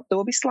coffee shop, there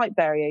will be slight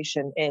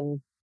variation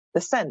in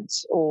the scent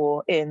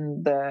or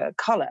in the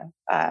color,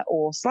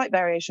 or slight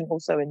variation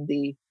also in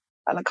the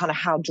kind of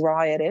how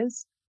dry it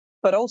is.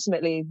 But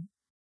ultimately,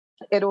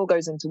 it all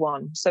goes into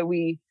one. So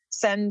we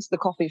send the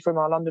coffee from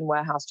our London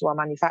warehouse to our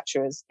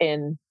manufacturers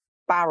in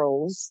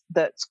barrels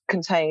that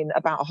contain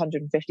about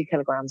 150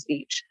 kilograms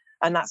each.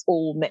 And that's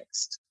all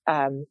mixed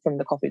from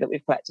the coffee that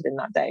we've collected in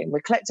that day. And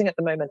we're collecting at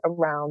the moment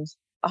around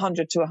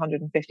 100 to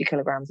 150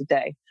 kilograms a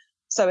day.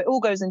 So it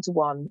all goes into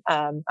one,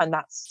 and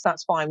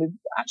that's fine. We've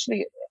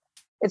actually,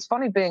 it's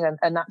funny being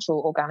a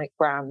natural organic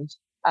brand,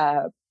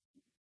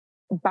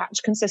 batch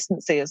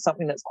consistency is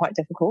something that's quite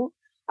difficult,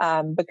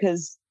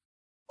 because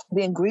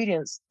the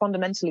ingredients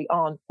fundamentally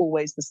aren't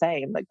always the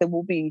same. Like there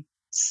will be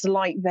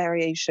slight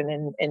variation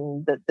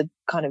in the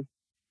kind of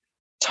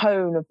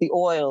tone of the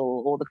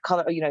oil or the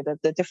color,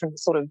 the different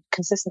sort of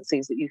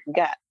consistencies that you can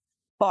get.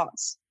 But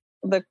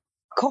the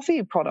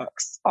coffee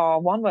products are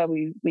one where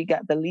we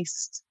get the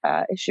least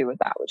issue with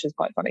that, which is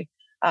quite funny.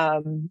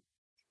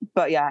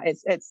 But yeah,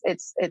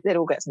 it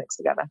all gets mixed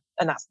together,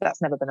 and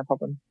that's never been a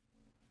problem.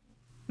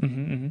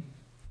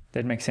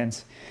 That makes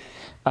sense.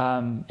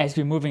 As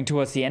we're moving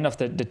towards the end of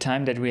the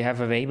time that we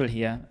have available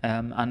here,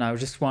 and I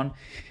just one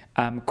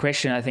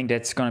question I think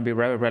that's going to be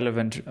very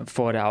relevant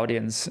for the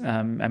audience.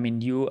 I mean,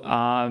 you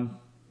are,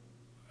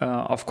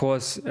 of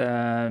course,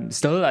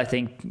 still, I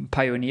think,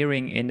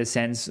 pioneering in the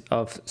sense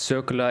of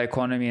circular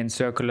economy and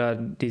circular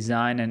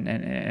design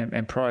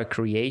and product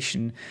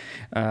creation.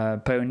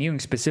 Pioneering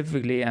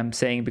specifically, I'm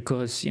saying,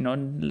 because,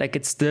 like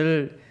it's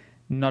still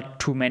not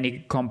too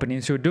many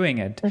companies who are doing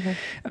it,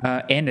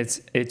 and it's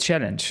a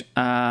challenge.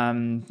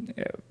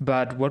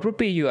 But what would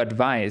be your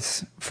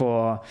advice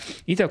for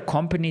either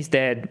companies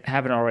that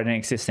have an already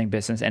existing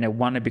business and they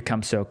want to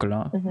become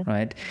circular,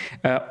 right?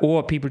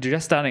 Or people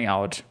just starting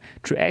out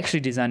to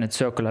actually design it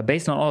circular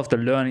based on all of the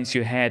learnings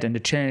you had and the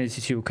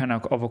challenges you were kind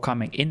of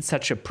overcoming in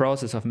such a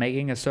process of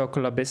making a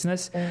circular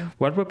business?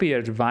 What would be your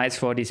advice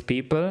for these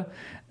people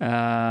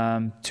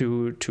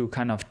to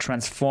kind of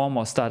transform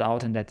or start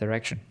out in that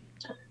direction?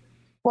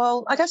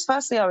 Well, I guess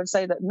firstly, I would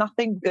say that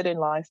nothing good in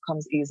life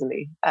comes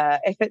easily.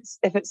 If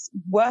it's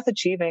worth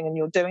achieving and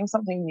you're doing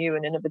something new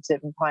and innovative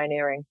and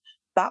pioneering,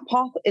 that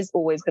path is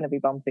always going to be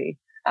bumpy.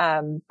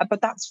 But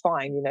that's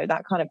fine.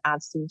 That kind of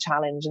adds to the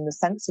challenge and the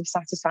sense of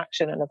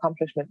satisfaction and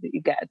accomplishment that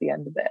you get at the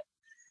end of it.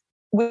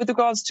 With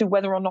regards to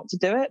whether or not to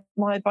do it,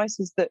 my advice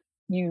is that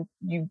you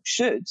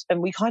should, and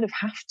we kind of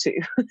have to.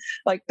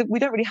 Like, we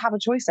don't really have a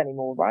choice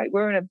anymore, right?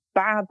 We're in a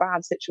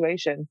bad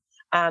situation.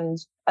 And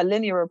a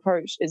linear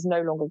approach is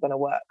no longer going to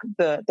work.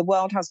 The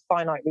world has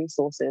finite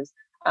resources,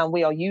 and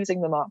we are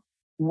using them up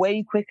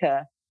way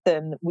quicker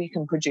than we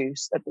can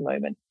produce at the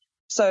moment.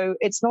 So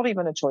it's not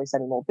even a choice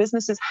anymore.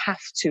 Businesses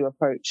have to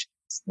approach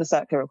the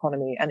circular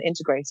economy and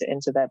integrate it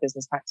into their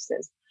business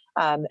practices.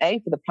 For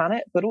the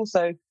planet, but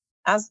also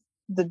as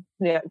the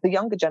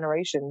younger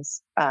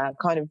generations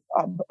kind of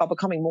are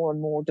becoming more and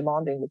more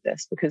demanding with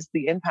this, because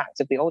the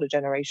impact of the older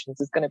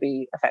generations is going to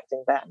be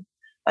affecting them.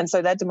 And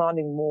so they're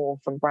demanding more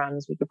from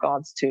brands with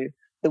regards to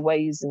the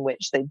ways in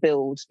which they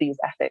build these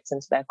ethics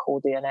into their core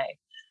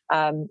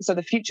DNA. So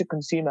the future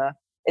consumer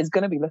is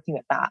going to be looking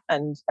at that,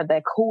 and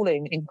they're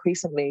calling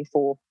increasingly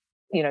for,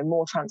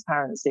 more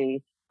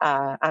transparency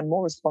and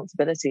more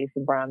responsibility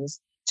from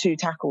brands to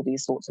tackle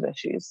these sorts of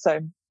issues.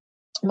 So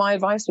my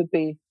advice would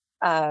be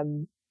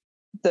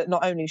that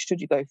not only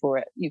should you go for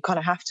it, you kind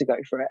of have to go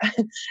for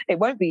it. It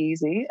won't be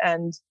easy,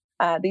 and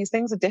These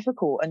things are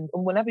difficult. And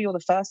whenever you're the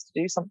first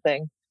to do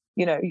something,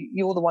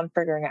 you're the one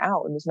figuring it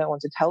out and there's no one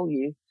to tell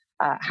you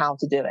how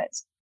to do it.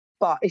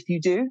 But if you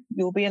do,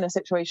 you'll be in a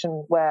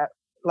situation where,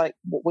 like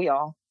what we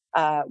are,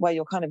 where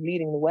you're kind of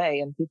leading the way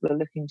and people are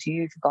looking to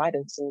you for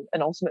guidance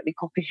and ultimately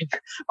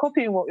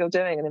copying what you're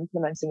doing and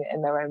implementing it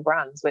in their own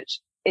brands, which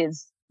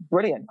is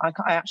brilliant. I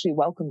actually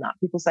welcome that.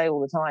 People say all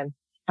the time,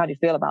 how do you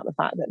feel about the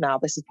fact that now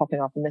this is popping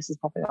up and this is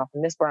popping up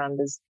and this brand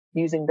is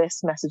using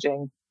this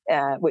messaging,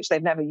 which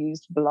they've never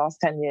used for the last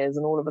 10 years.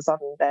 And all of a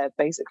sudden they're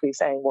basically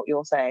saying what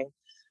you're saying.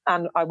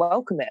 And I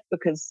welcome it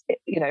because,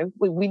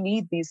 we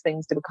need these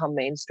things to become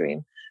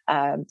mainstream.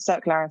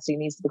 Circularity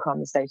needs to become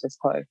the status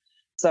quo.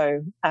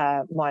 So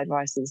my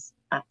advice is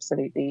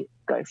absolutely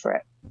go for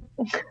it.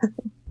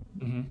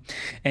 Mm-hmm.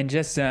 And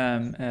just,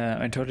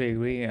 I totally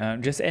agree.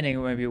 Just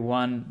adding maybe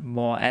one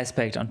more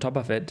aspect on top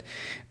of it.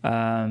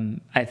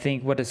 I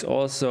think what is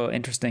also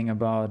interesting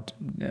about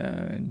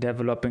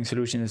developing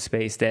solutions in the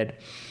space that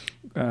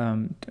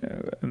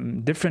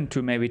different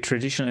to maybe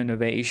traditional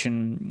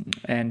innovation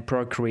and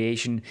product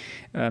creation,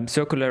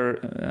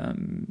 circular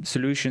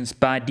solutions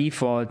by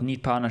default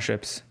need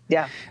partnerships.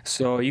 Yeah.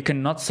 So you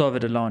cannot solve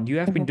it alone. You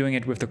have been doing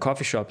it with the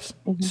coffee shops.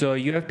 So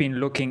you have been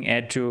looking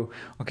at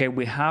okay,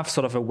 we have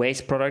sort of a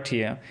waste product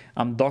here.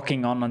 I'm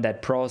docking on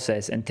that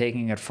process and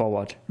taking it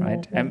forward,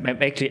 right? I'm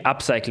actually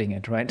upcycling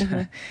it, right?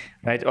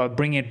 Right? Or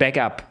bringing it back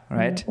up,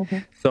 right?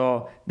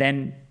 So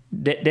then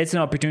that's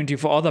an opportunity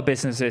for other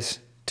businesses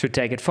to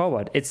take it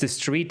forward. It's the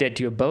street that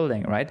you're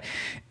building, right?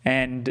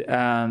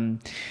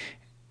 And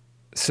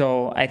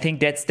so I think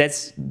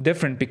that's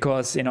different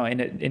because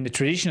in the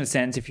traditional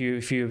sense, if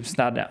you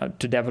start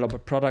to develop a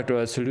product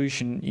or a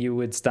solution, you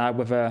would start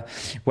with a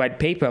white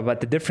paper.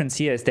 But the difference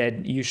here is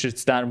that you should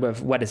start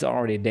with what is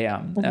already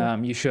there.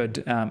 You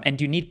should,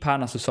 and you need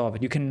partners to solve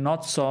it. You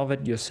cannot solve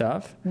it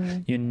yourself.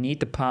 You need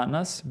the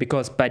partners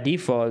because by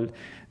default,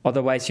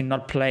 otherwise you're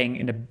not playing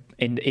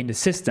in the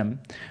system,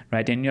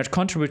 right? And you're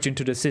contributing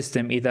to the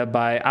system either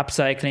by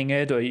upcycling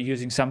it or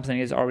using something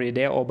that's already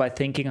there, or by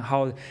thinking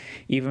how,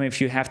 even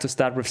if you have to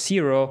start with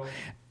zero,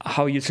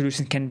 how your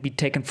solution can be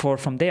taken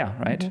forward from there,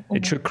 right?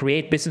 It should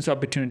create business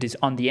opportunities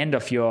on the end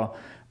of your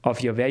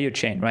value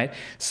chain, right?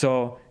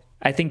 So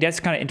I think that's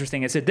kind of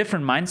interesting. It's a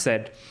different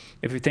mindset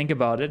if you think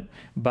about it,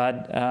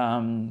 but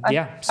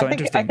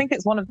interesting. I think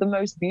it's one of the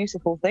most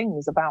beautiful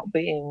things about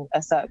being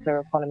a circular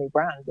economy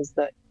brand is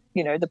that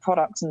the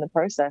products and the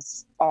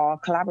process are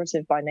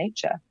collaborative by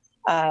nature.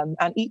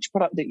 And each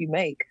product that you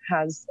make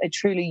has a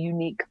truly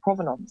unique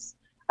provenance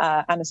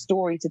and a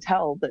story to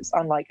tell that's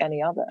unlike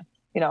any other.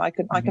 I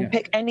can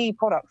pick any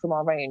product from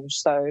our range.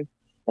 So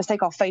let's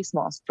take our face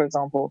mask, for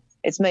example.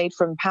 It's made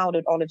from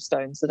powdered olive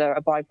stones that are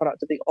a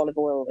byproduct of the olive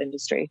oil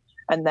industry.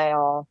 And they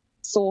are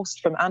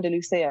sourced from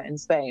Andalusia in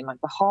Spain, like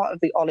the heart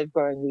of the olive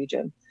growing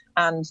region.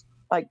 And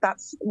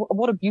that's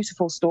what a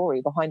beautiful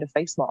story behind a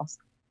face mask.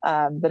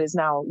 That is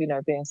now,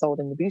 being sold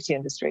in the beauty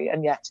industry,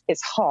 and yet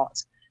its heart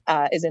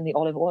is in the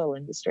olive oil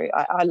industry.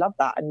 I love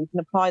that, and you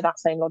can apply that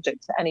same logic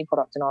to any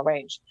product in our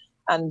range.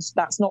 And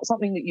that's not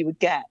something that you would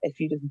get if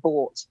you just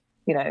bought,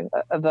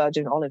 a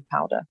virgin olive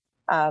powder.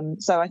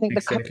 So I think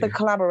the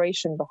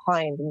collaboration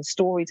behind and the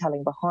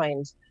storytelling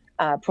behind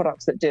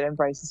products that do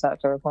embrace the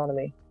circular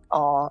economy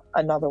are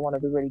another one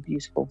of the really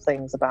beautiful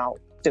things about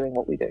doing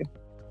what we do.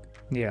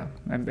 Yeah,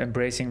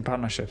 embracing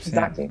partnerships.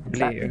 Exactly.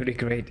 Really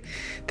great.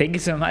 Thank you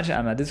so much,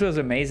 Anna. This was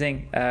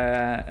amazing.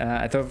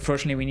 I thought,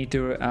 unfortunately, we need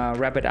to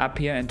wrap it up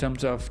here in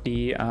terms of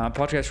the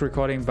podcast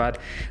recording, but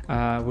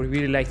we'd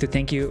really like to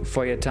thank you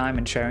for your time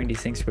and sharing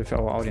these things with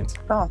our audience.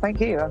 Oh, thank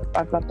you.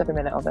 I've loved every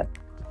minute of it.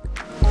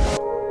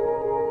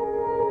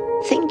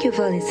 Thank you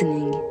for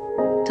listening.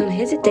 Don't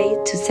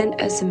hesitate to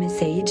send us a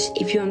message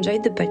if you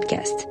enjoyed the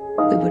podcast.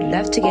 We would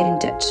love to get in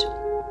touch.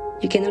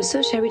 You can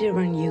also share it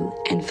around you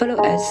and follow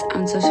us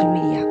on social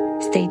media.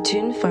 Stay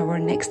tuned for our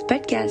next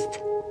podcast.